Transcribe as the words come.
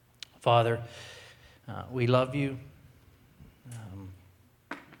Father, we love you.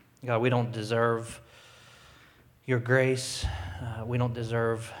 God, we don't deserve your grace. We don't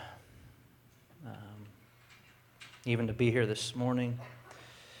deserve even to be here this morning.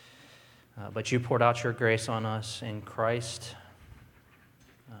 But you poured out your grace on us in Christ.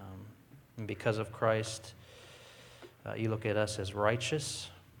 And because of Christ, you look at us as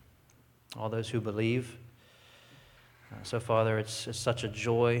righteous, all those who believe. So, Father, it's such a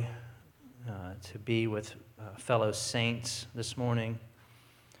joy to be with fellow saints this morning,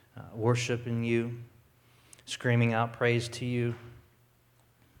 worshiping you, screaming out praise to you,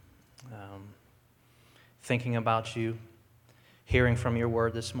 thinking about you, hearing from your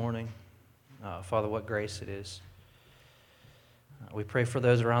word this morning. Father, what grace it is. We pray for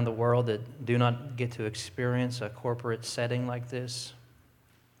those around the world that do not get to experience a corporate setting like this.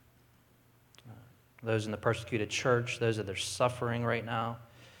 Those in the persecuted church, those that are suffering right now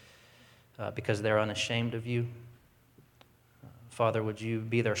because they're unashamed of you. Father, would you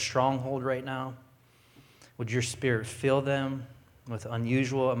be their stronghold right now? Would your Spirit fill them with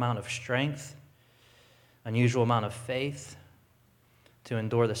unusual amount of strength, unusual amount of faith to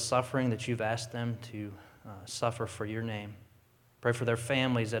endure the suffering that you've asked them to suffer for your name. Pray for their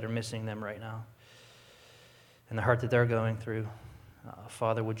families that are missing them right now and the hurt that they're going through.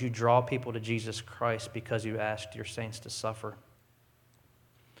 Father, would you draw people to Jesus Christ because you asked your saints to suffer?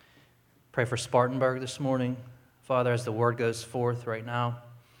 Pray for Spartanburg this morning. Father, as the word goes forth right now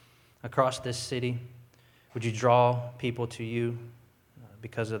across this city, would you draw people to you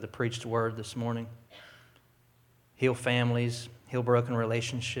because of the preached word this morning? Heal families, heal broken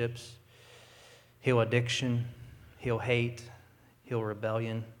relationships, heal addiction, heal hate, heal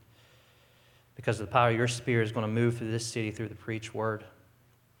rebellion. Because the power of your Spirit is going to move through this city through the preached word.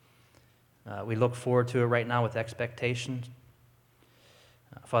 We look forward to it right now with expectation.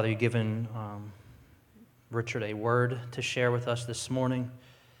 Father, you've given Richard a word to share with us this morning.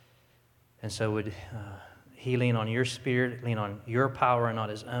 And so would he lean on your Spirit, lean on your power and not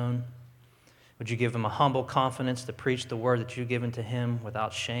his own? Would you give him a humble confidence to preach the word that you've given to him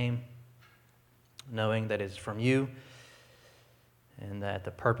without shame, knowing that it's from you, and that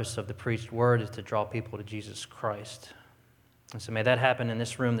the purpose of the preached word is to draw people to Jesus Christ. And so may that happen in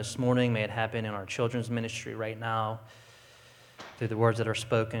this room this morning. May it happen in our children's ministry right now through the words that are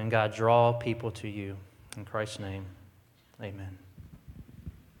spoken. God, draw people to you. In Christ's name, amen.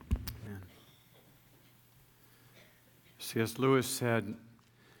 Amen. C.S. Lewis said,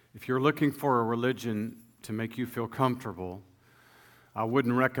 if you're looking for a religion to make you feel comfortable, I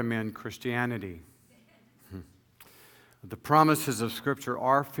wouldn't recommend Christianity. The promises of Scripture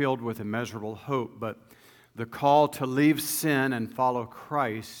are filled with immeasurable hope, but the call to leave sin and follow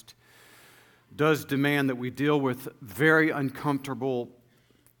Christ does demand that we deal with very uncomfortable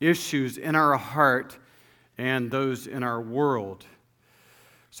issues in our heart and those in our world.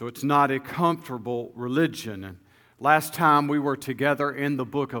 So it's not a comfortable religion. And last time we were together in the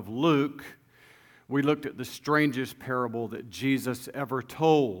book of Luke, we looked at the strangest parable that Jesus ever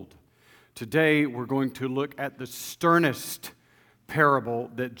told. Today, we're going to look at the sternest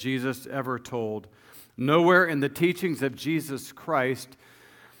parable that Jesus ever told. Nowhere in the teachings of Jesus Christ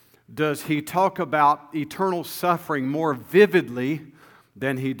does he talk about eternal suffering more vividly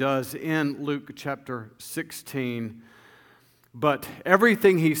than he does in Luke chapter 16. But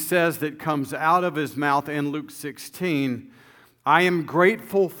everything he says that comes out of his mouth in Luke 16, I am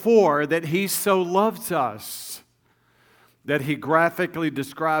grateful for that he so loves us, that he graphically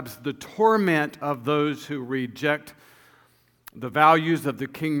describes the torment of those who reject the values of the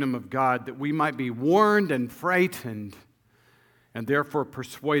kingdom of God, that we might be warned and frightened and therefore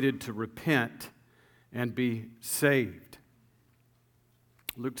persuaded to repent and be saved.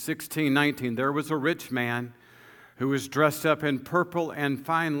 Luke 16:19, there was a rich man who was dressed up in purple and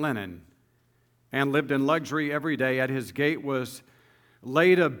fine linen and lived in luxury every day. At his gate was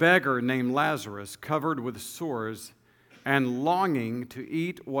laid a beggar named Lazarus, covered with sores and longing to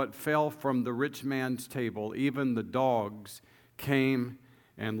eat what fell from the rich man's table. Even the dogs came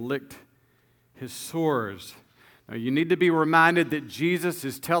and licked his sores. Now, you need to be reminded that Jesus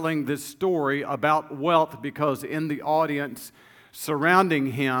is telling this story about wealth because in the audience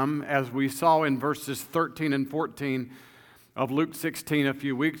surrounding him, as we saw in verses 13 and 14 of Luke 16 a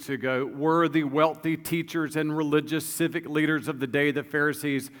few weeks ago, were the wealthy teachers and religious civic leaders of the day, the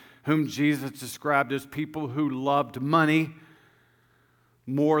Pharisees, whom Jesus described as people who loved money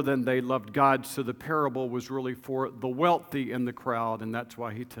more than they loved God. So the parable was really for the wealthy in the crowd, and that's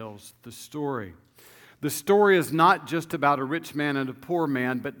why he tells the story. The story is not just about a rich man and a poor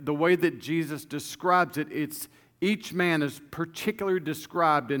man, but the way that Jesus describes it, it's Each man is particularly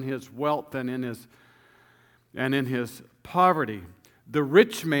described in his wealth and in his poverty. The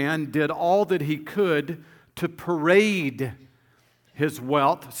rich man did all that he could to parade his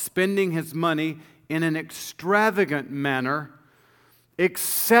wealth, spending his money in an extravagant manner,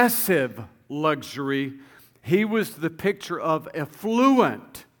 excessive luxury. He was the picture of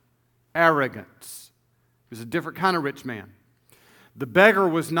affluent arrogance. He was a different kind of rich man. The beggar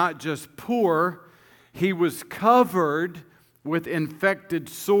was not just poor, he was covered with infected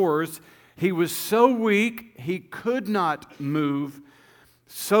sores. He was so weak he could not move,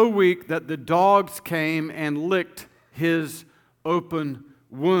 so weak that the dogs came and licked his open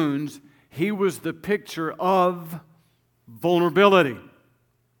wounds. He was the picture of vulnerability.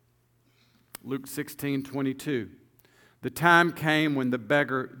 Luke 16:22. The time came when the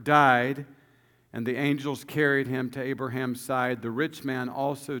beggar died, and the angels carried him to Abraham's side. The rich man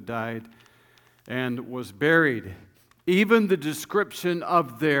also died and was buried. Even the description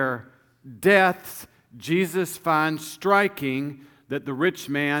of their deaths, Jesus finds striking that the rich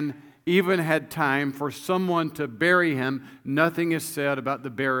man even had time for someone to bury him. Nothing is said about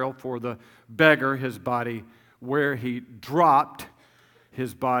the burial for the beggar. His body, where he dropped,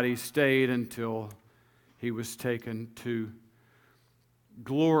 his body stayed until he was taken to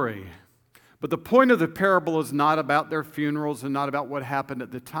glory. But the point of the parable is not about their funerals and not about what happened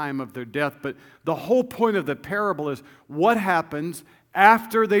at the time of their death, but the whole point of the parable is what happens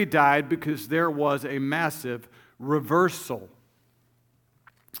after they died, because there was a massive reversal.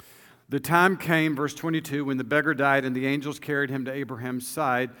 The time came, verse 22, when the beggar died and the angels carried him to Abraham's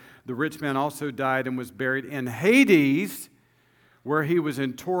side. The rich man also died and was buried in Hades, where he was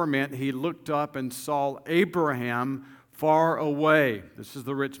in torment. He looked up and saw Abraham far away. This is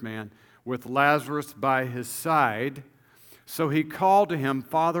the rich man, with Lazarus by his side. So he called to him,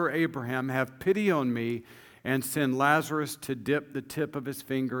 Father Abraham, have pity on me, and send Lazarus to dip the tip of his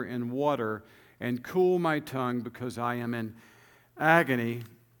finger in water and cool my tongue, because I am in agony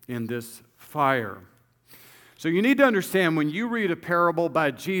in this fire. So you need to understand, when you read a parable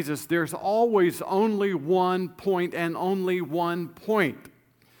by Jesus, there's always only one point and only one point.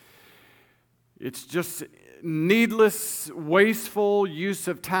 It's just needless, wasteful use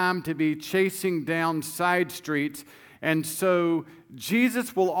of time to be chasing down side streets. And so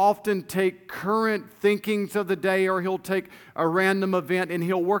Jesus will often take current thinkings of the day, or he'll take a random event and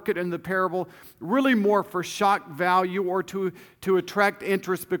he'll work it in the parable really more for shock value or to attract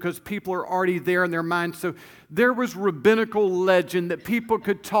interest, because people are already there in their minds. So there was rabbinical legend that people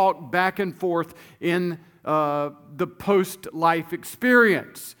could talk back and forth in the post-life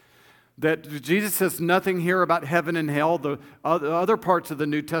experience. That Jesus says nothing here about heaven and hell. The other parts of the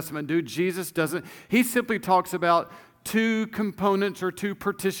New Testament do. Jesus doesn't. He simply talks about two components or two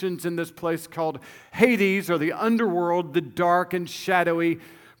partitions in this place called Hades, or the underworld, the dark and shadowy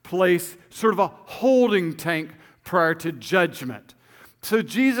place, sort of a holding tank prior to judgment. So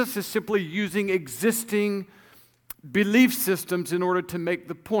Jesus is simply using existing belief systems in order to make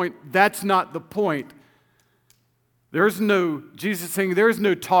the point. That's not the point. Jesus is saying there is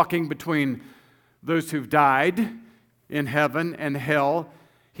no talking between those who've died in heaven and hell.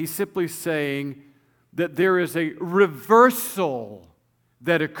 He's simply saying that there is a reversal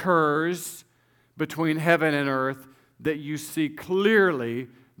that occurs between heaven and earth, that you see clearly.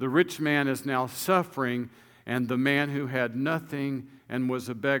 The rich man is now suffering, and the man who had nothing and was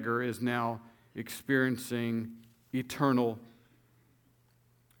a beggar is now experiencing eternal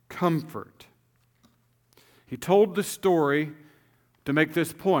comfort. He told the story to make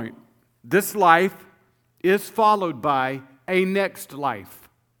this point. This life is followed by a next life,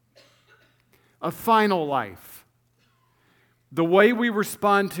 a final life. The way we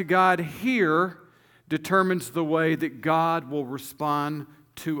respond to God here determines the way that God will respond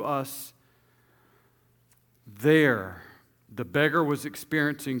to us there. The beggar was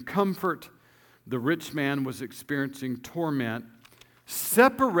experiencing comfort. The rich man was experiencing torment,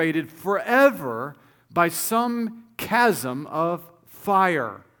 separated forever by some chasm of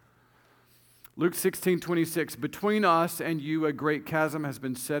fire. Luke 16:26, between us and you a great chasm has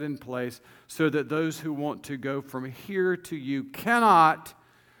been set in place, so that those who want to go from here to you cannot,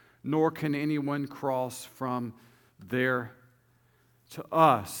 nor can anyone cross from there to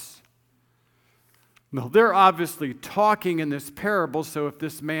us. Now, they're obviously talking in this parable, so if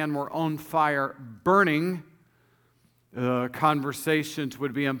this man were on fire burning, conversations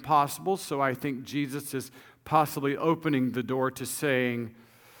would be impossible. So I think Jesus is possibly opening the door to saying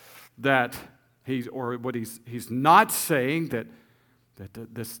that he's not saying that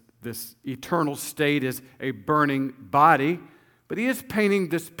this eternal state is a burning body, but he is painting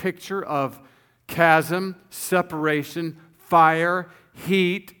this picture of chasm, separation, fire,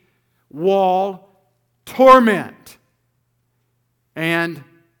 heat, wall, torment, and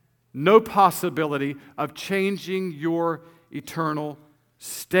no possibility of changing your eternal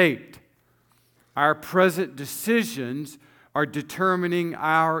state. Our present decisions are determining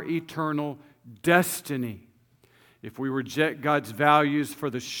our eternal destiny. If we reject God's values for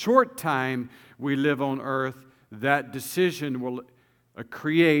the short time we live on earth, that decision will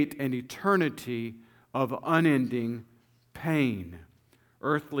create an eternity of unending pain.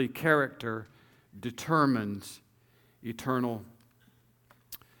 Earthly character determines eternal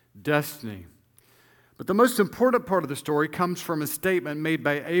destiny. But the most important part of the story comes from a statement made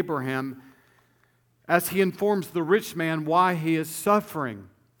by Abraham as he informs the rich man why he is suffering.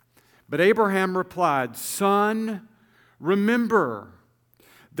 But Abraham replied, "Son, remember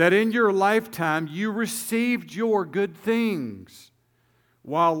that in your lifetime you received your good things,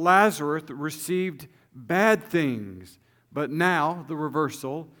 while Lazarus received bad things. But now, the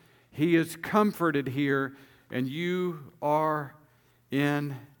reversal, he is comforted here, and you are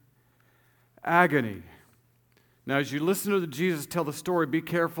in agony." Now, as you listen to Jesus tell the story, be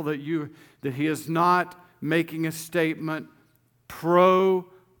careful that he is not making a statement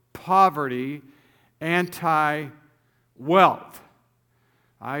pro-poverty, anti-wealth.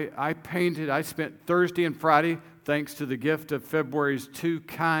 I spent Thursday and Friday, thanks to the gift of February's 2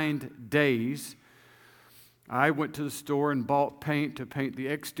 kind days. I went to the store and bought paint to paint the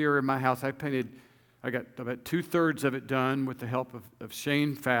exterior of my house. I got about 2/3 of it done with the help of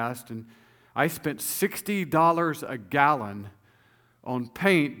Shane Fast, and I spent $60 a gallon on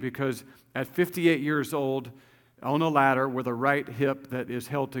paint because at 58 years old, on a ladder with a right hip that is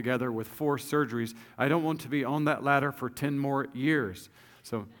held together with 4 surgeries, I don't want to be on that ladder for 10 more years.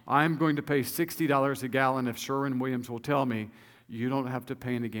 So I'm going to pay $60 a gallon if Sherwin-Williams will tell me you don't have to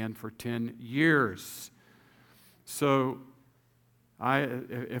paint again for 10 years. So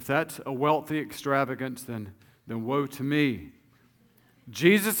if that's a wealthy extravagance, then woe to me.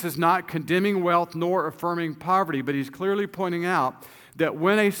 Jesus is not condemning wealth nor affirming poverty, but he's clearly pointing out that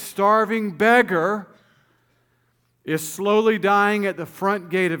when a starving beggar is slowly dying at the front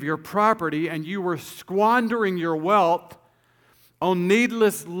gate of your property and you were squandering your wealth on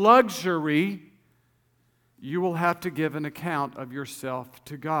needless luxury, you will have to give an account of yourself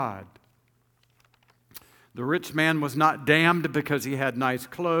to God. The rich man was not damned because he had nice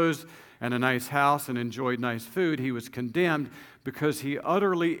clothes and a nice house and enjoyed nice food. He was condemned because he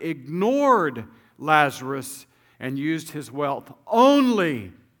utterly ignored Lazarus and used his wealth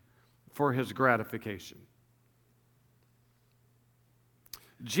only for his gratification.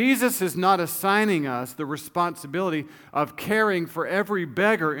 Jesus is not assigning us the responsibility of caring for every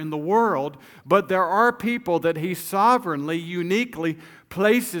beggar in the world, but there are people that he sovereignly, uniquely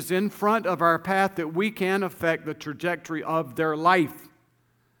places in front of our path that we can affect the trajectory of their life.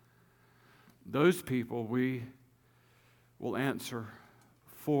 Those people we will answer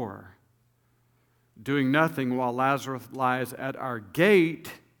for. Doing nothing while Lazarus lies at our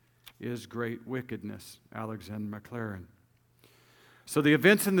gate is great wickedness. Alexander McLaren. So the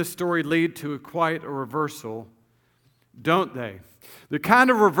events in this story lead to quite a reversal, don't they? The kind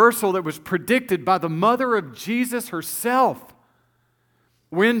of reversal that was predicted by the mother of Jesus herself.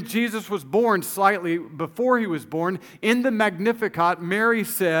 When Jesus was born, slightly before he was born, in the Magnificat, Mary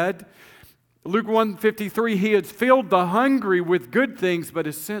said, Luke 1:53, he has filled the hungry with good things, but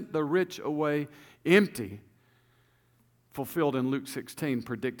has sent the rich away empty. Fulfilled in Luke 16,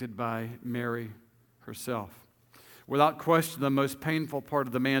 predicted by Mary herself. Without question, the most painful part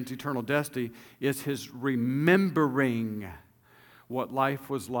of the man's eternal destiny is his remembering what life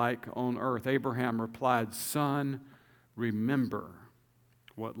was like on earth. Abraham replied, "Son, remember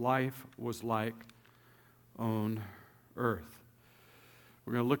what life was like on earth."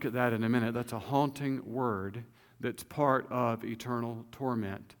 We're going to look at that in a minute. That's a haunting word that's part of eternal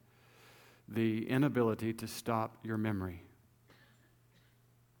torment. The inability to stop your memory.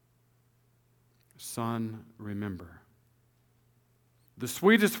 Son, remember. The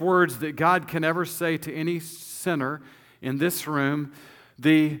sweetest words that God can ever say to any sinner in this room,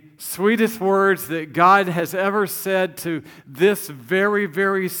 the sweetest words that God has ever said to this very,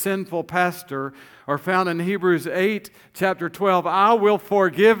 very sinful pastor are found in Hebrews 8, chapter 12. I will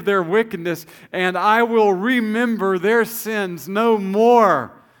forgive their wickedness and I will remember their sins no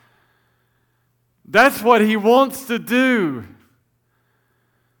more. That's what he wants to do.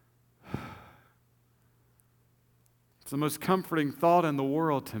 It's the most comforting thought in the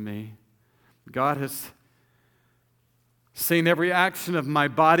world to me. God has seen every action of my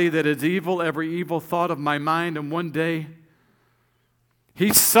body that is evil, every evil thought of my mind, and one day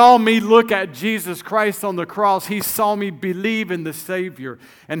He saw me look at Jesus Christ on the cross. He saw me believe in the Savior.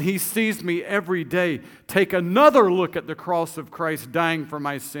 And He sees me every day take another look at the cross of Christ dying for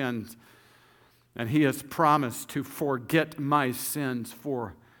my sins. And He has promised to forget my sins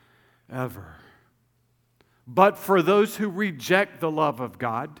forever. But for those who reject the love of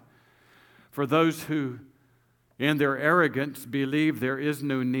God, for those who in their arrogance believe there is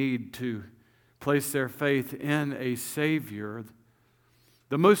no need to place their faith in a Savior,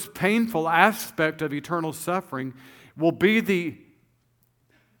 the most painful aspect of eternal suffering will be the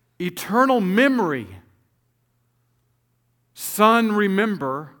eternal memory. Son,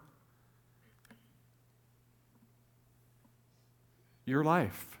 remember your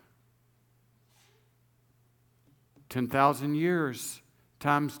life. 10,000 years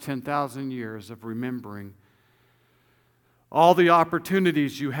times 10,000 years of remembering all the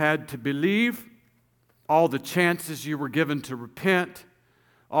opportunities you had to believe, all the chances you were given to repent,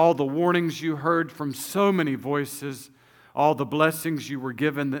 all the warnings you heard from so many voices, all the blessings you were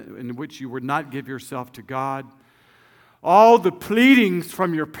given in which you would not give yourself to God, all the pleadings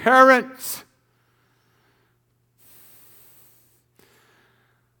from your parents,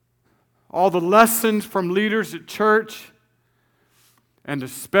 all the lessons from leaders at church, and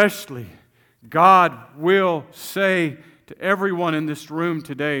especially God will say to everyone in this room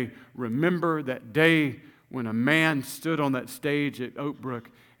today, remember that day when a man stood on that stage at Oak Brook,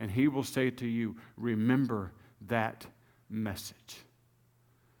 and he will say to you, remember that message.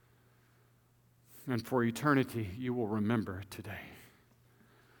 And for eternity, you will remember today.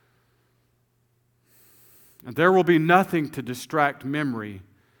 And there will be nothing to distract memory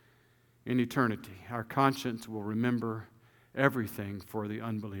in eternity. Our conscience will remember everything for the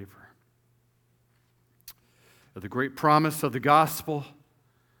unbeliever. The great promise of the gospel,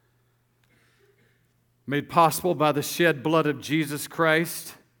 made possible by the shed blood of Jesus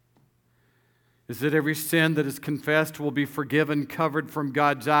Christ, is that every sin that is confessed will be forgiven, covered from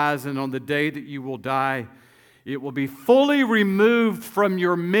God's eyes, and on the day that you will die, it will be fully removed from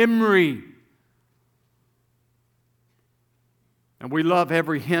your memory. And we love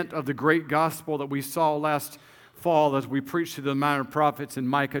every hint of the great gospel that we saw last fall as we preached to the minor prophets in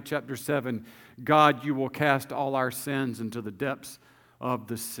Micah chapter 7. God, you will cast all our sins into the depths of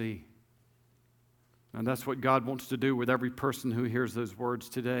the sea. And that's what God wants to do with every person who hears those words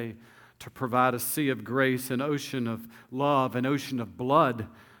today, to provide a sea of grace, an ocean of love, an ocean of blood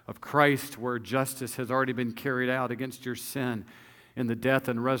of Christ, where justice has already been carried out against your sin in the death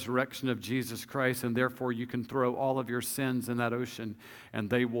and resurrection of Jesus Christ, and therefore you can throw all of your sins in that ocean and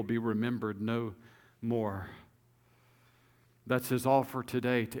they will be remembered no more. That's His offer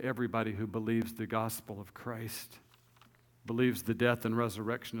today to everybody who believes the gospel of Christ, believes the death and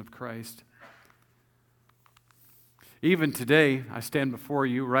resurrection of Christ. Even today, I stand before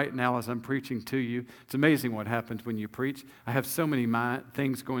you right now as I'm preaching to you. It's amazing what happens when you preach. I have so many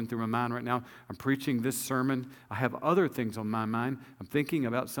things going through my mind right now. I'm preaching this sermon. I have other things on my mind. I'm thinking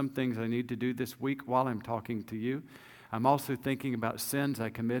about some things I need to do this week while I'm talking to you. I'm also thinking about sins I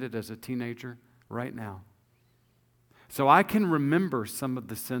committed as a teenager right now. So I can remember some of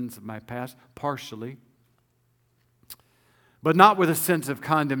the sins of my past, partially, but not with a sense of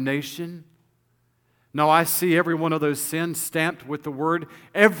condemnation. No, I see every one of those sins stamped with the word,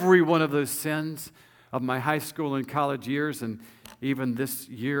 every one of those sins of my high school and college years, and even this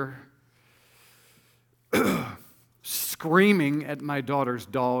year, screaming at my daughter's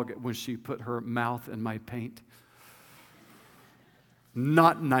dog when she put her mouth in my paint.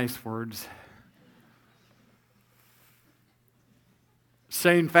 Not nice words.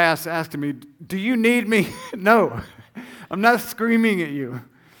 Shane Fast asked me, do you need me? No, I'm not screaming at you.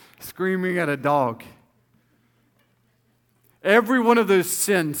 Screaming at a dog. Every one of those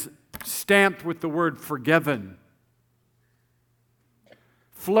sins stamped with the word forgiven,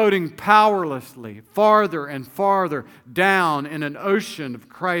 floating powerlessly farther and farther down in an ocean of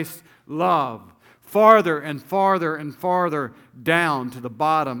Christ's love, farther and farther and farther down to the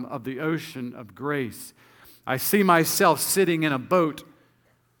bottom of the ocean of grace. I see myself sitting in a boat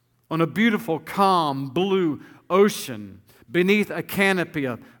on a beautiful, calm, blue ocean, beneath a canopy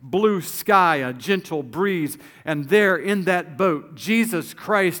of blue sky, a gentle breeze, and there in that boat, Jesus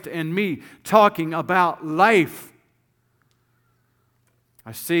Christ and me talking about life.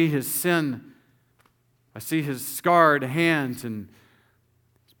 I see His sin. I see His scarred hands and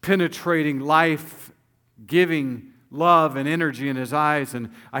penetrating life, giving love and energy in His eyes, and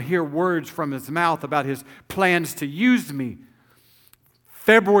I hear words from His mouth about His plans to use me.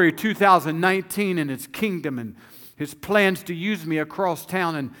 February 2019 in His kingdom, and His plans to use me across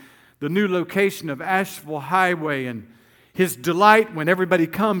town in the new location of Asheville Highway, and His delight when everybody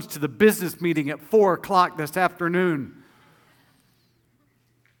comes to the business meeting at 4 o'clock this afternoon.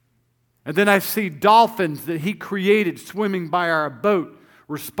 And then I see dolphins that He created swimming by our boat,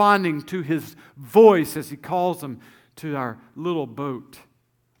 responding to His voice as He calls them to our little boat.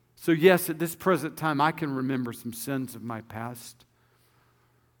 So yes, at this present time, I can remember some sins of my past,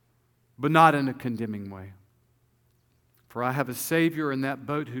 but not in a condemning way. For I have a Savior in that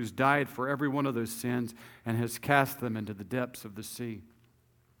boat who's died for every one of those sins and has cast them into the depths of the sea.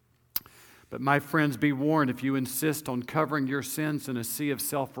 But my friends, be warned, if you insist on covering your sins in a sea of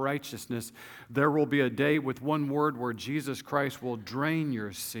self-righteousness, there will be a day with one word where Jesus Christ will drain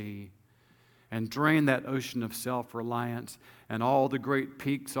your sea and drain that ocean of self-reliance, and all the great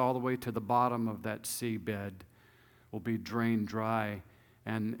peaks all the way to the bottom of that seabed will be drained dry.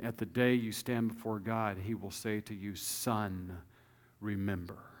 And at the day you stand before God, He will say to you, "Son,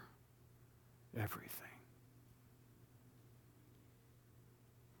 remember everything."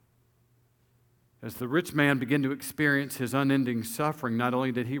 As the rich man began to experience his unending suffering, not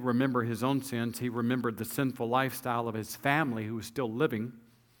only did he remember his own sins, he remembered the sinful lifestyle of his family who was still living.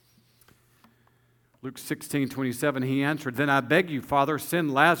 Luke 16:27, he answered, "Then I beg you, Father,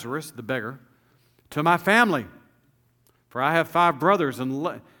 send Lazarus, the beggar, to my family. For I have 5 brothers, and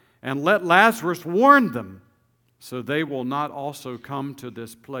let Lazarus warn them, so they will not also come to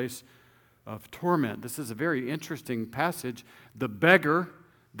this place of torment." This is a very interesting passage. The beggar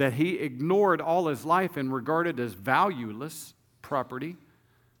that he ignored all his life and regarded as valueless property,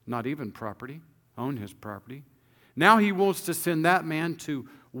 not even property, own his property. Now he wants to send that man to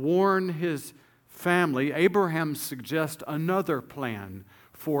warn his family. Abraham suggests another plan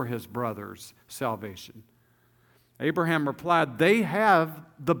for his brother's salvation. Abraham replied, "They have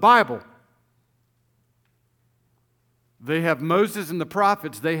the Bible. They have Moses and the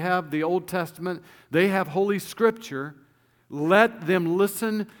prophets. They have the Old Testament. They have Holy Scripture. Let them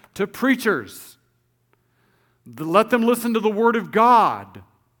listen to preachers. Let them listen to the Word of God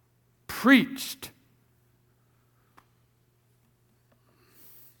preached."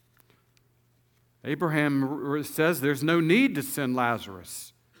 Abraham says there's no need to send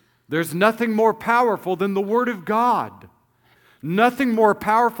Lazarus. There's nothing more powerful than the Word of God. Nothing more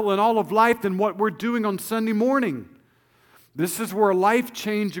powerful in all of life than what we're doing on Sunday morning. This is where life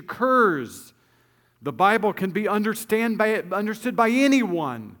change occurs. The Bible can be understood by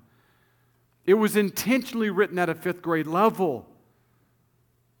anyone. It was intentionally written at a 5th grade level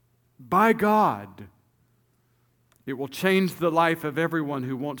by God. It will change the life of everyone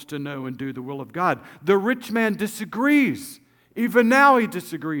who wants to know and do the will of God. The rich man disagrees. Even now he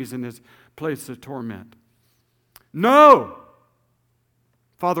disagrees in his place of torment. "No,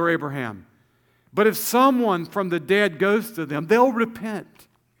 Father Abraham, but if someone from the dead goes to them, they'll repent."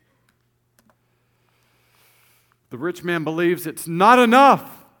 The rich man believes it's not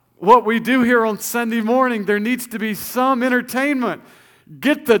enough what we do here on Sunday morning. There needs to be some entertainment.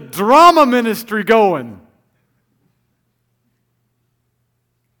 Get the drama ministry going.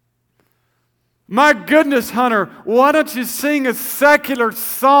 My goodness, Hunter, why don't you sing a secular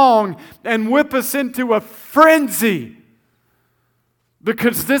song and whip us into a frenzy?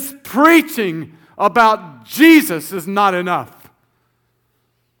 Because this preaching about Jesus is not enough.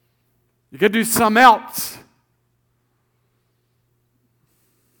 You got to do something else.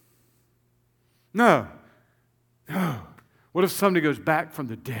 No. What if somebody goes back from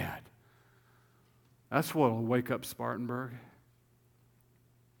the dead? That's what will wake up Spartanburg.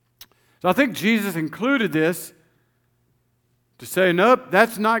 So I think Jesus included this to say, nope,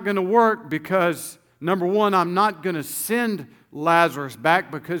 that's not going to work because, number one, I'm not going to send Lazarus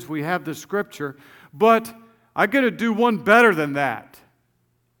back because we have the Scripture, but I'm going to do one better than that.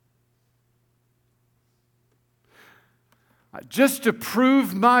 Just to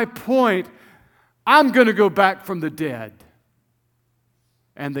prove my point, I'm going to go back from the dead.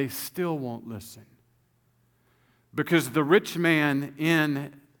 And they still won't listen. Because the rich man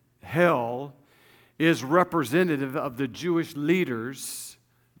in hell is representative of the Jewish leaders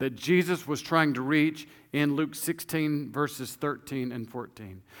that Jesus was trying to reach in Luke 16, verses 13 and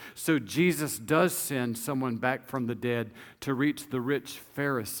 14. So Jesus does send someone back from the dead to reach the rich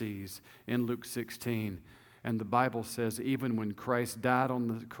Pharisees in Luke 16. And the Bible says even when Christ died on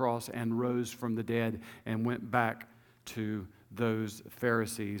the cross and rose from the dead and went back to those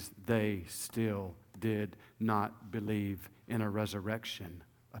Pharisees, they still did not believe in a resurrection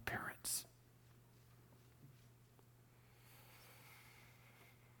appearance.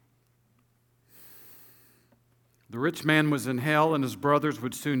 The rich man was in hell, and his brothers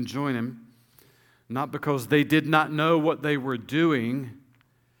would soon join him, not because they did not know what they were doing,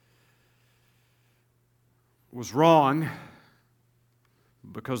 was wrong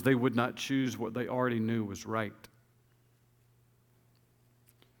because they would not choose what they already knew was right.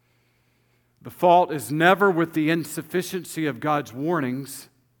 The fault is never with the insufficiency of God's warnings,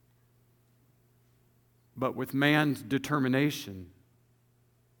 but with man's determination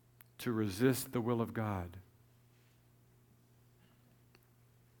to resist the will of God.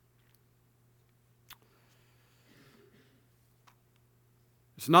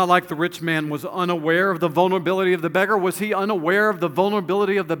 It's not like the rich man was unaware of the vulnerability of the beggar. Was he unaware of the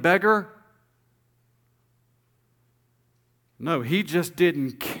vulnerability of the beggar? No, he just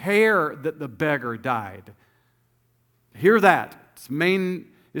didn't care that the beggar died. Hear that.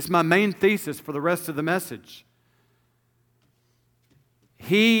 It's my main thesis for the rest of the message.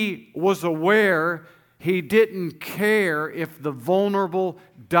 He was aware, he didn't care if the vulnerable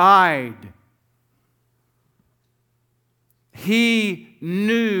died. He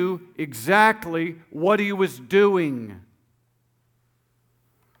knew exactly what he was doing.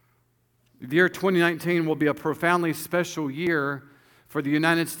 The year 2019 will be a profoundly special year for the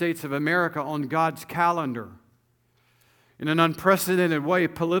United States of America on God's calendar. In an unprecedented way,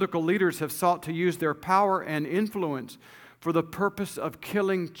 political leaders have sought to use their power and influence for the purpose of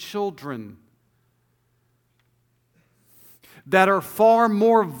killing children that are far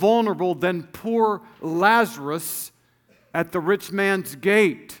more vulnerable than poor Lazarus at the rich man's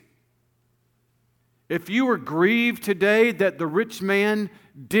gate. If you are grieved today that the rich man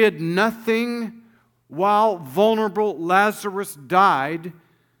did nothing while vulnerable Lazarus died,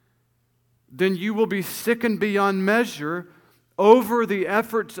 then you will be sickened beyond measure over the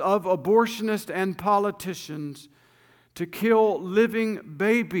efforts of abortionists and politicians to kill living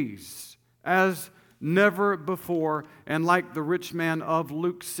babies as never before. And like the rich man of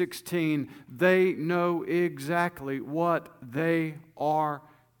Luke 16, they know exactly what they are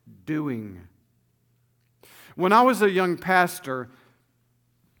doing. When I was a young pastor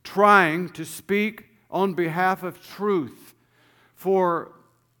trying to speak on behalf of truth for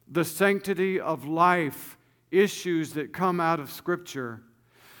the sanctity of life issues that come out of Scripture,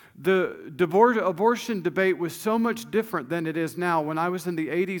 the abortion debate was so much different than it is now. When I was in the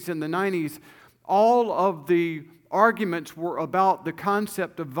 80s and the 90s, all of the arguments were about the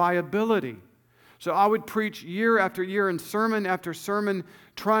concept of viability. So I would preach year after year and sermon after sermon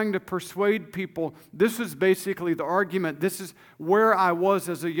trying to persuade people. This was basically the argument. This is where I was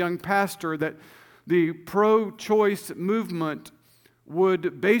as a young pastor, that the pro-choice movement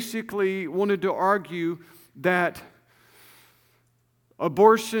would basically wanted to argue that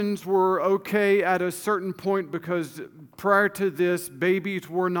abortions were okay at a certain point because prior to this, babies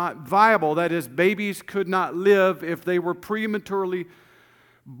were not viable. That is, babies could not live if they were prematurely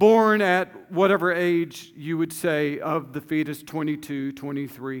born at whatever age you would say of the fetus, 22,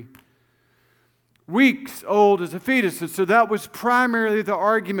 23 weeks old as a fetus. And so that was primarily the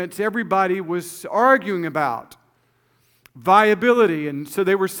arguments everybody was arguing about. Viability. And so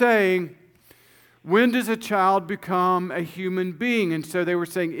they were saying, when does a child become a human being? And so they were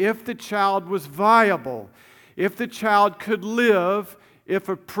saying, if the child was viable, if the child could live, if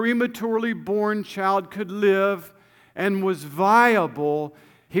a prematurely born child could live and was viable,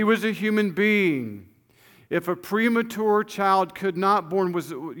 he was a human being. If a premature child could not born,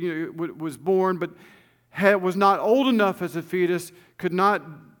 was born, but was not old enough as a fetus, could not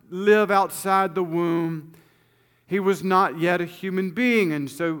live outside the womb, he was not yet a human being. And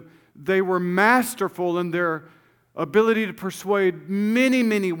so they were masterful in their ability to persuade many,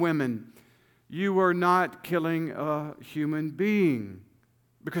 many women, you are not killing a human being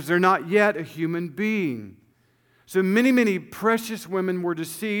because they're not yet a human being. So many, many precious women were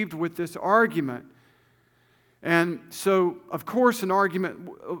deceived with this argument. And so, of course, an argument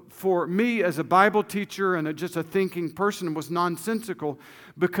for me as a Bible teacher and just a thinking person was nonsensical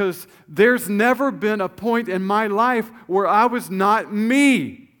because there's never been a point in my life where I was not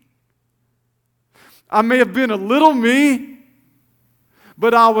me. I may have been a little me,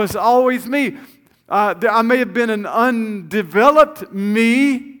 but I was always me. I may have been an undeveloped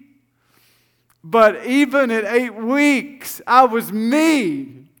me, but even at 8 weeks, I was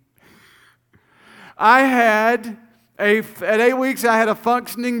me. At 8 weeks, I had a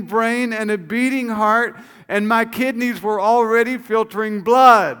functioning brain and a beating heart, and my kidneys were already filtering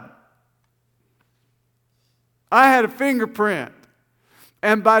blood. I had a fingerprint.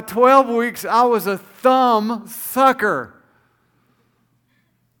 And by 12 weeks, I was a thumb sucker.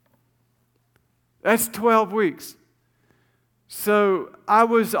 That's 12 weeks. So I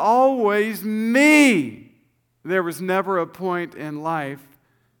was always me. There was never a point in life,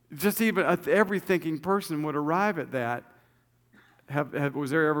 just even every thinking person would arrive at that. Was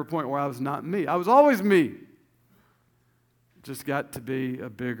there ever a point where I was not me? I was always me. just got to be a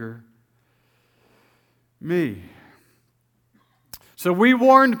bigger me. So we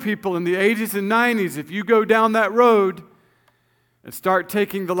warned people in the 80s and 90s, if you go down that road and start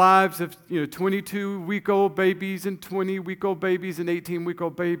taking the lives of 22-week-old babies and 20-week-old babies and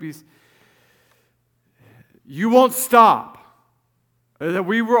 18-week-old babies, you won't stop.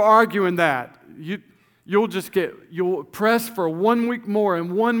 We were arguing that. You'll press for 1 week more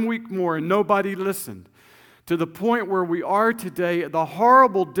and 1 week more, and nobody listened. To the point where we are today, the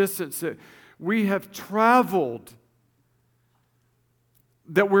horrible distance that we have traveled,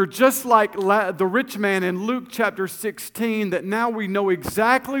 that we're just like the rich man in Luke chapter 16, that now we know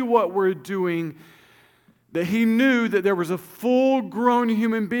exactly what we're doing, that he knew that there was a full-grown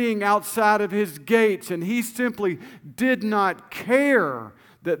human being outside of his gates, and he simply did not care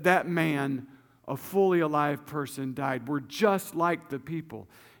that that man, a fully alive person, died. We're just like the people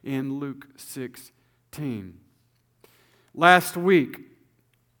in Luke 16. Last week,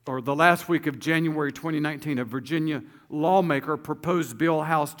 or the last week of January 2019, a Virginia lawmaker proposed Bill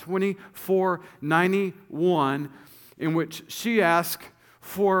House 2491, in which she asked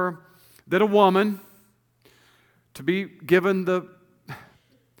for that a woman to be given the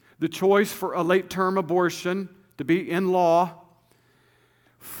choice for a late-term abortion to be in law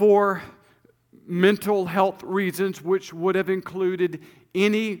for mental health reasons, which would have included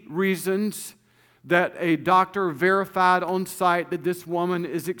any reasons that a doctor verified on site that this woman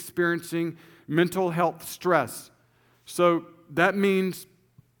is experiencing mental health stress. So that means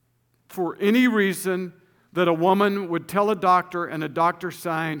for any reason that a woman would tell a doctor and a doctor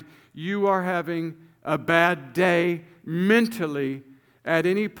signed, you are having a bad day mentally at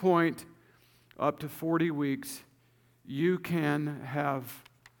any point up to 40 weeks, you can have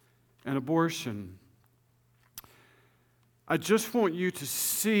an abortion. I just want you to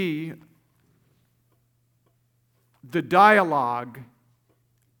see the dialogue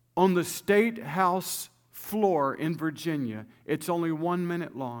on the State House floor in Virginia. It's only 1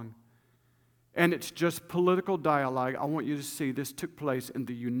 minute long, and it's just political dialogue. I want you to see this took place in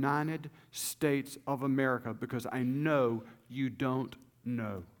the United States of America, because I know you don't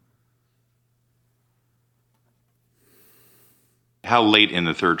know. How late in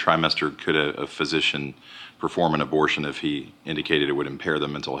the third trimester could a physician perform an abortion if he indicated it would impair the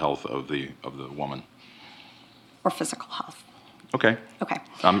mental health of the woman? Or physical health. Okay. Okay.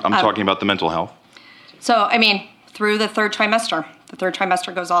 I'm talking about the mental health. So, through the third trimester. The third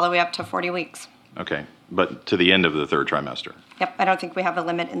trimester goes all the way up to 40 weeks. Okay. But to the end of the third trimester. Yep, I don't think we have a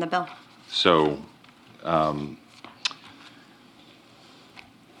limit in the bill. So,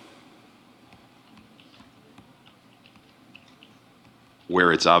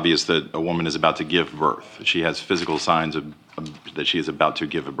 where it's obvious that a woman is about to give birth, she has physical signs that she is about to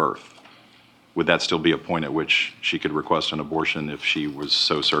give a birth, would that still be a point at which she could request an abortion if she was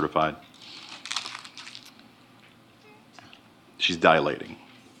so certified? She's dilating.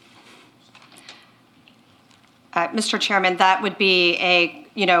 Mr. Chairman, that would be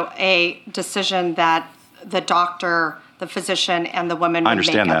a decision that the doctor, the physician, and the woman would I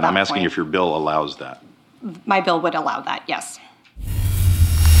understand make at that. I'm that asking point. if your bill allows that. My bill would allow that, yes.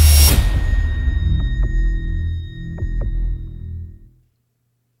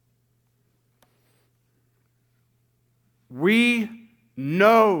 We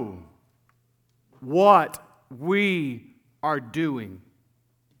know what we are doing.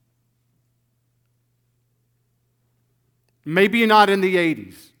 Maybe not in the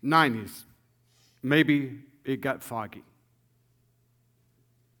 80s, 90s. Maybe it got foggy.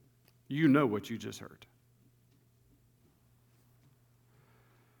 You know what you just heard.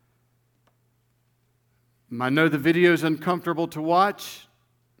 I know the video is uncomfortable to watch.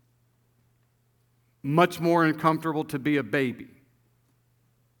 Much more uncomfortable to be a baby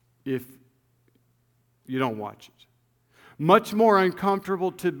if you don't watch it. Much more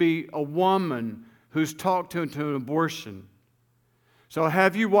uncomfortable to be a woman who's talked into an abortion. So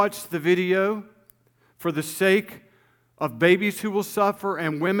have you watched the video for the sake of babies who will suffer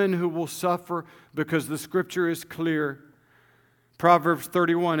and women who will suffer? Because the scripture is clear. Proverbs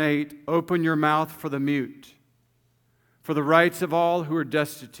 31:8, open your mouth for the mute, for the rights of all who are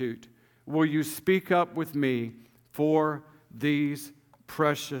destitute. Will you speak up with me for these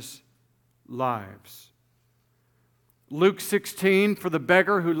precious lives? Luke 16, for the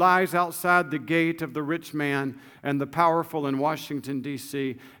beggar who lies outside the gate of the rich man and the powerful in Washington,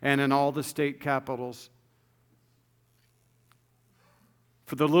 D.C., and in all the state capitals.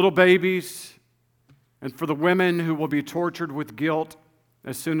 For the little babies and for the women who will be tortured with guilt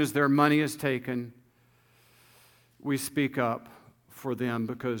as soon as their money is taken, we speak up for them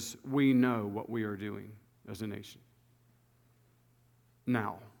because we know what we are doing as a nation.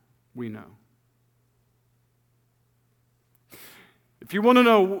 now. We know. If you want to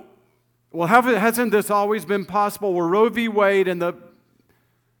know, well, hasn't this always been possible? Well, Roe v. Wade and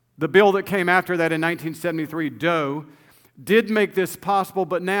the bill that came after that in 1973, Doe, did make this possible,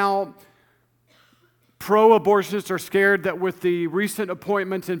 but now pro-abortionists are scared that with the recent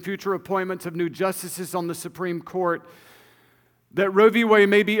appointments and future appointments of new justices on the Supreme Court, that Roe v. Wade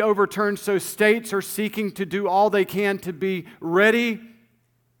may be overturned, so states are seeking to do all they can to be ready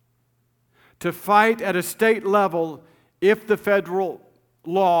to fight at a state level if the federal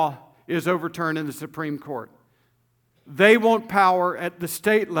law is overturned in the Supreme Court. They want power at the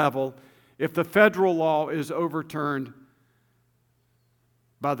state level if the federal law is overturned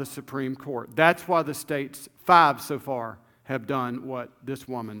by the Supreme Court. That's why the states, 5 so far, have done what this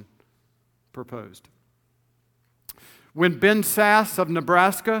woman proposed. When Ben Sasse of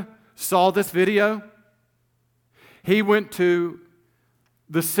Nebraska saw this video, he went to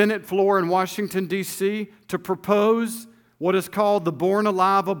the Senate floor in Washington, D.C. to propose what is called the Born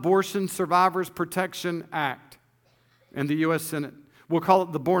Alive Abortion Survivors Protection Act in the U.S. Senate. We'll call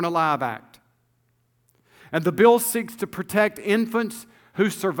it the Born Alive Act. And the bill seeks to protect infants who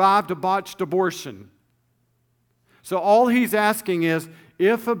survived a botched abortion. So all he's asking is,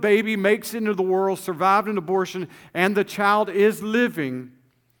 if a baby makes it into the world, survived an abortion, and the child is living,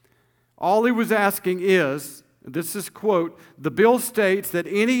 all he was asking is, this is quote, the bill states that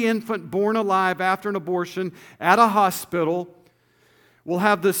any infant born alive after an abortion at a hospital will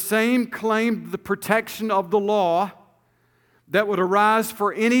have the same claim to the protection of the law that would arise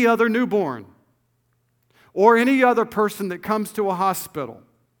for any other newborn or any other person that comes to a hospital,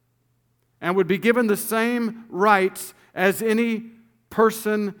 and would be given the same rights as any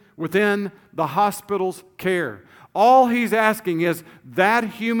person within the hospital's care. All he's asking is that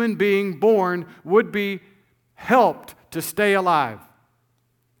human being born would be helped to stay alive.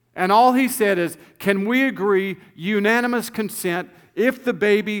 And all he said is, can we agree, unanimous consent, if the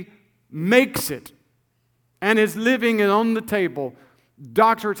baby makes it and is living and on the table,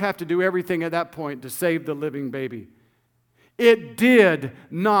 doctors have to do everything at that point to save the living baby. It did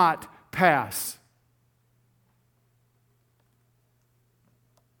not pass.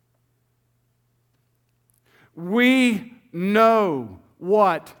 We know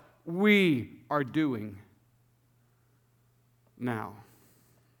what we are doing now.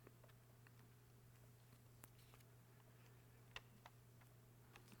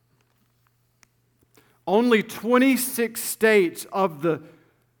 Only 26 states of the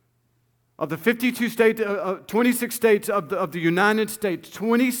 52 states, 26 states of the United States,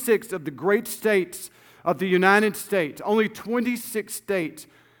 26 of the great states of the United States, only 26 states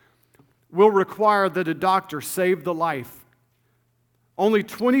will require that a doctor save the life. Only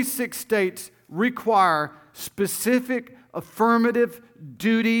 26 states require specific affirmative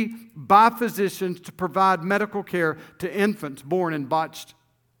duty by physicians to provide medical care to infants born in botched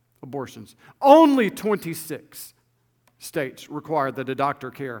abortions. Only 26 states require that a doctor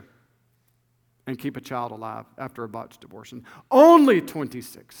care and keep a child alive after a botched abortion. Only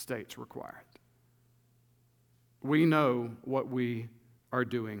 26 states require it. We know what we are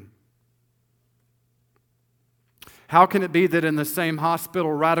doing. How can it be that in the same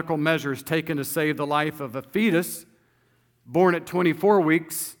hospital, radical measures taken to save the life of a fetus born at 24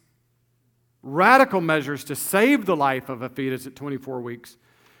 weeks, radical measures to save the life of a fetus at 24 weeks,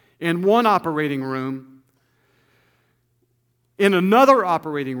 in one operating room, in another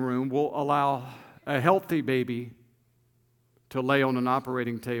operating room will allow a healthy baby to lay on an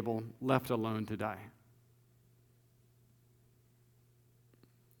operating table, left alone to die?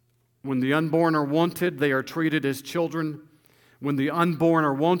 When the unborn are wanted, they are treated as children. When the unborn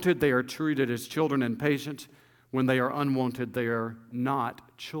are wanted, they are treated as children and patients. When they are unwanted, they are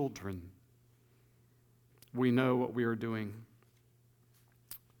not children. We know what we are doing.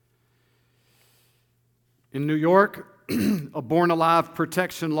 In New York, a Born Alive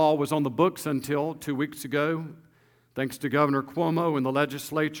protection law was on the books until 2 weeks ago. Thanks to Governor Cuomo and the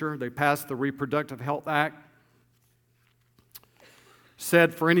legislature, they passed the Reproductive Health Act.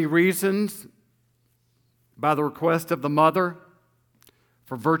 Said for any reasons, by the request of the mother,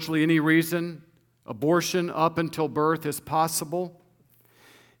 for virtually any reason, abortion up until birth is possible.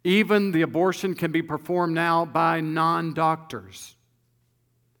 Even the abortion can be performed now by non-doctors.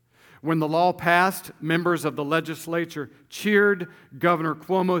 When the law passed, members of the legislature cheered. Governor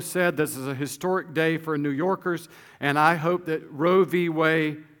Cuomo said, "This is a historic day for New Yorkers, and I hope that Roe v.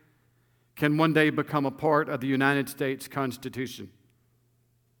 Wade can one day become a part of the United States Constitution."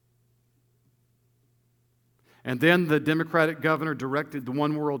 And then the Democratic governor directed the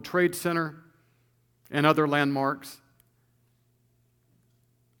One World Trade Center and other landmarks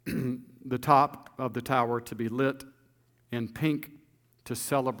the top of the tower to be lit in pink to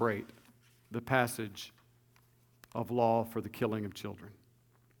celebrate the passage of law for the killing of children.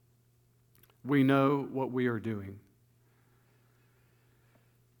 We know what we are doing.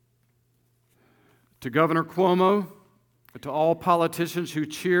 To Governor Cuomo, to all politicians who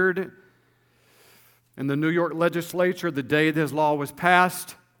cheered in the New York legislature the day this law was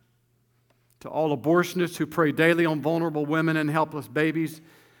passed, to all abortionists who pray daily on vulnerable women and helpless babies,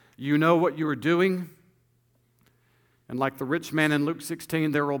 you know what you are doing. And like the rich man in Luke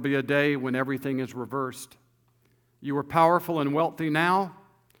 16, there will be a day when everything is reversed. You are powerful and wealthy now.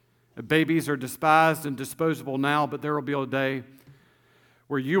 Babies are despised and disposable now, but there will be a day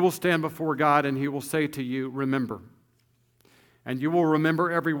where you will stand before God and He will say to you, remember. And you will remember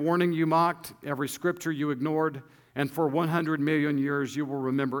every warning you mocked, every scripture you ignored, and for 100 million years you will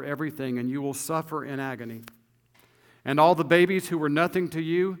remember everything, and you will suffer in agony. And all the babies who were nothing to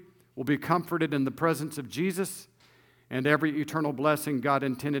you will be comforted in the presence of Jesus, and every eternal blessing God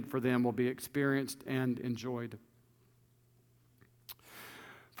intended for them will be experienced and enjoyed.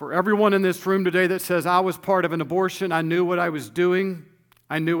 For everyone in this room today that says, I was part of an abortion, I knew what I was doing,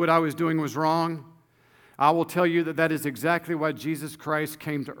 I knew what I was doing was wrong, I will tell you that that is exactly why Jesus Christ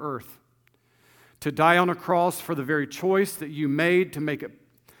came to earth. To die on a cross for the very choice that you made to make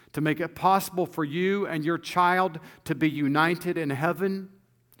it possible for you and your child to be united in heaven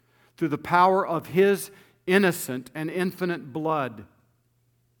through the power of His innocent and infinite blood.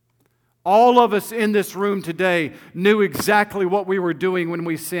 All of us in this room today knew exactly what we were doing when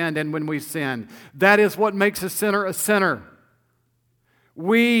we sinned and when we sinned. That is what makes a sinner a sinner.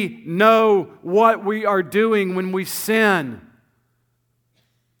 We know what we are doing when we sin.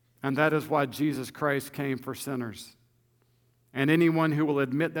 And that is why Jesus Christ came for sinners. And anyone who will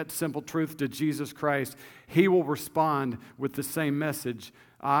admit that simple truth to Jesus Christ, He will respond with the same message: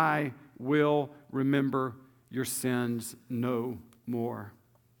 I will remember your sins no more.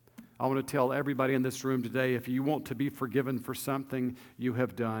 I want to tell everybody in this room today, if you want to be forgiven for something you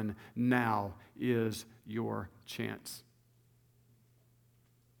have done, now is your chance.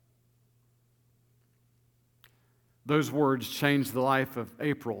 Those words changed the life of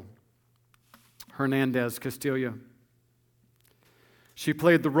April Hernandez Castillo. She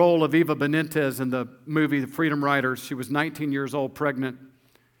played the role of Eva Benitez in the movie The Freedom Riders. She was 19 years old, pregnant.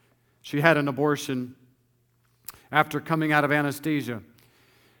 She had an abortion. After coming out of anesthesia,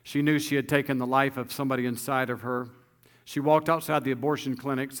 she knew she had taken the life of somebody inside of her. She walked outside the abortion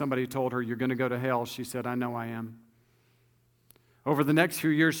clinic. Somebody told her, "You're going to go to hell." She said, "I know I am." Over the next few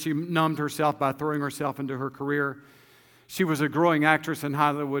years, she numbed herself by throwing herself into her career. She was a growing actress in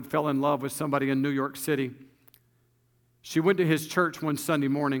Hollywood, fell in love with somebody in New York City. She went to his church one Sunday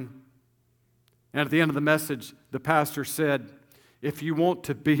morning, and at the end of the message, the pastor said, "If you want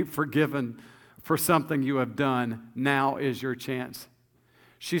to be forgiven for something you have done, now is your chance."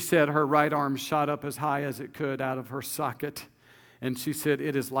 She said her right arm shot up as high as it could out of her socket, and she said,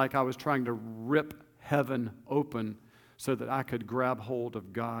 "It is like I was trying to rip heaven open so that I could grab hold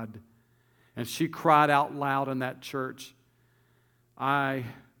of God." And she cried out loud in that church, "I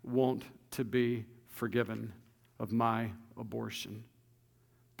want to be forgiven of my abortion.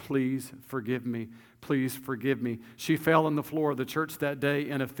 Please forgive me. Please forgive me." She fell on the floor of the church that day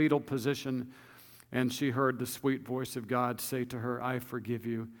in a fetal position, and she heard the sweet voice of God say to her, "I forgive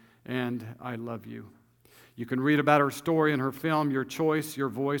you and I love you." You can read about her story in her film, Your Choice, Your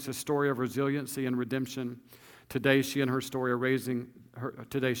Voice, a story of resiliency and redemption. Today, she and her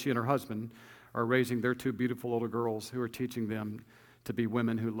husband are raising their two beautiful little girls who are teaching them to be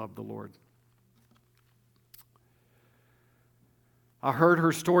women who love the Lord. I heard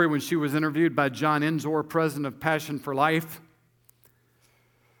her story when she was interviewed by John Enzor, president of Passion for Life.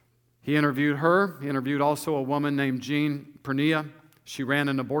 He interviewed her. He interviewed also a woman named Jean Pernia. She ran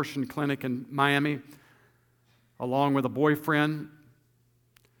an abortion clinic in Miami along with a boyfriend.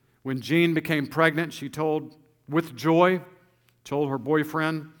 When Jean became pregnant, she told her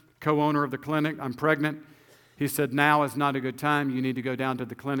boyfriend, co-owner of the clinic, "I'm pregnant." He said, "Now is not a good time. You need to go down to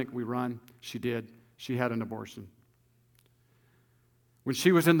the clinic we run." She did. She had an abortion. When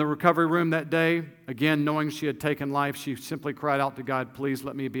she was in the recovery room that day, again, knowing she had taken life, she simply cried out to God, "Please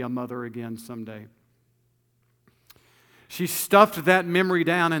let me be a mother again someday." She stuffed that memory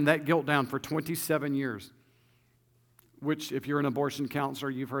down and that guilt down for 27 years, which, if you're an abortion counselor,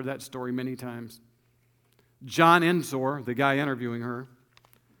 you've heard that story many times. John Enzor, the guy interviewing her,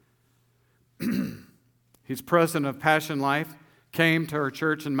 he's president of Passion Life, came to her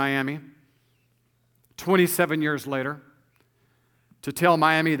church in Miami 27 years later to tell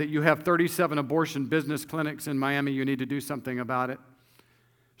Miami that you have 37 abortion business clinics in Miami. You need to do something about it.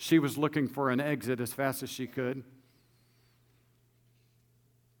 She was looking for an exit as fast as she could.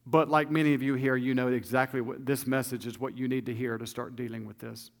 But like many of you here, you know exactly what this message is, what you need to hear to start dealing with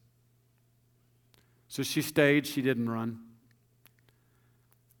this. So she stayed, she didn't run.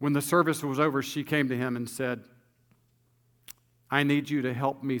 When the service was over, she came to him and said, I need you to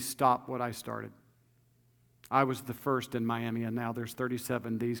help me stop what I started. I was the first in Miami, and now there's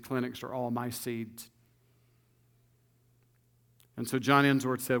 37. These clinics are all my seeds. And so John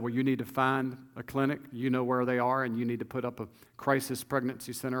Ensworth said, well, you need to find a clinic, you know where they are, and you need to put up a crisis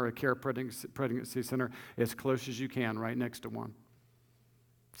pregnancy center, a care pregnancy center as close as you can, right next to one.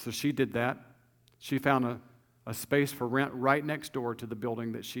 So she did that. She found a space for rent right next door to the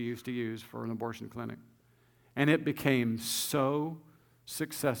building that she used to use for an abortion clinic. And it became so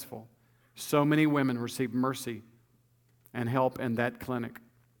successful. So many women received mercy and help in that clinic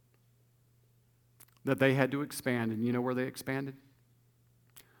that they had to expand. And you know where they expanded?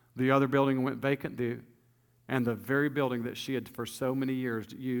 The other building went vacant, and the very building that she had for so many years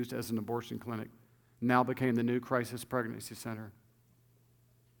used as an abortion clinic now became the new crisis pregnancy center.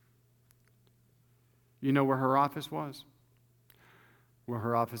 You know where her office was? Where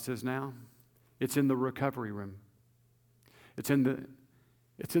her office is now? It's in the recovery room. It's in the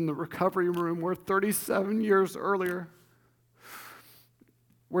recovery room where 37 years earlier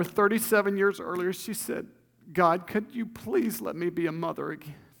she said, God, could you please let me be a mother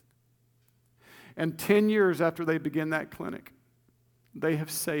again? And 10 years after they began that clinic, they have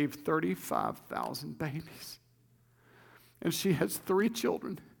saved 35,000 babies. And she has 3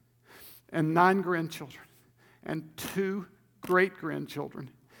 children and 9 grandchildren and 2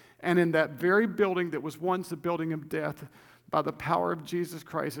 great-grandchildren. And in that very building that was once a building of death, by the power of Jesus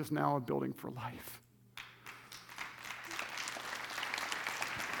Christ, is now a building for life.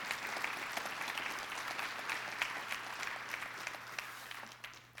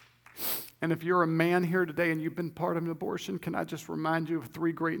 And if you're a man here today and you've been part of an abortion, can I just remind you of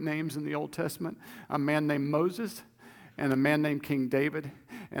 3 great names in the Old Testament? A man named Moses, and a man named King David,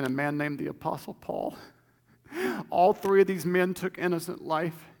 and a man named the Apostle Paul. All 3 of these men took innocent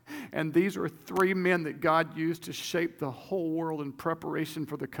life, and these are 3 men that God used to shape the whole world in preparation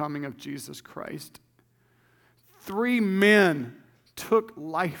for the coming of Jesus Christ. 3 men took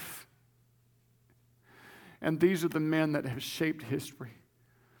life, and these are the men that have shaped history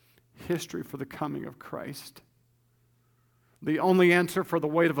for the coming of Christ. The only answer for the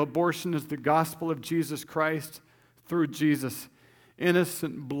weight of abortion is the gospel of Jesus Christ. Through Jesus,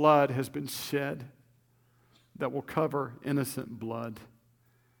 innocent blood has been shed that will cover innocent blood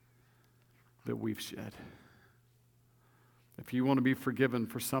that we've shed. If you want to be forgiven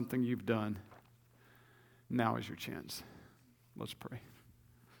for something you've done, now is your chance. Let's pray.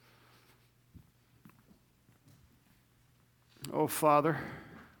 Oh, Father,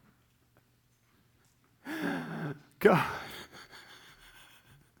 God,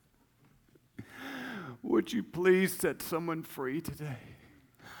 would you please set someone free today?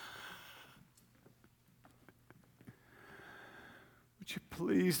 Would you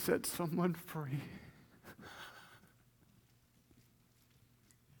please set someone free?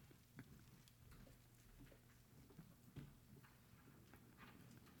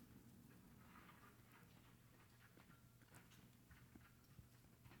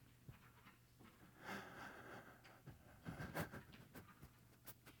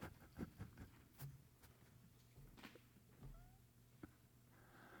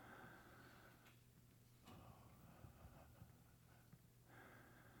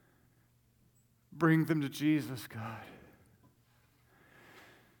 Bring them to Jesus, God,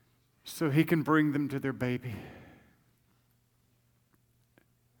 so he can bring them to their baby,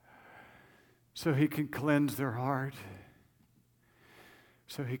 so he can cleanse their heart,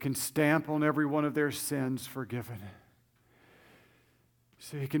 so he can stamp on every one of their sins forgiven,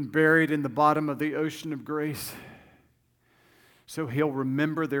 so he can bury it in the bottom of the ocean of grace, so he'll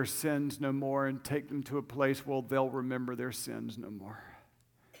remember their sins no more and take them to a place where they'll remember their sins no more.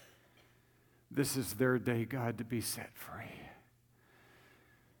 This is their day, God, to be set free.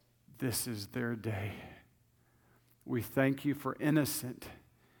 This is their day. We thank you for innocent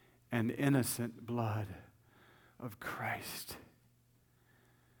blood of Christ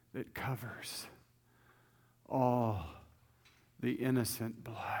that covers all the innocent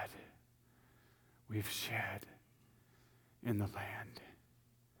blood we've shed in the land.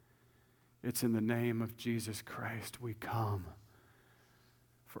 It's in the name of Jesus Christ we come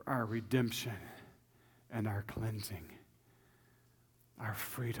for our redemption and our cleansing, our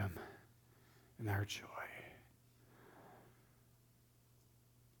freedom and our joy.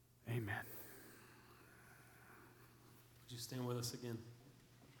 Amen. Would you stand with us again?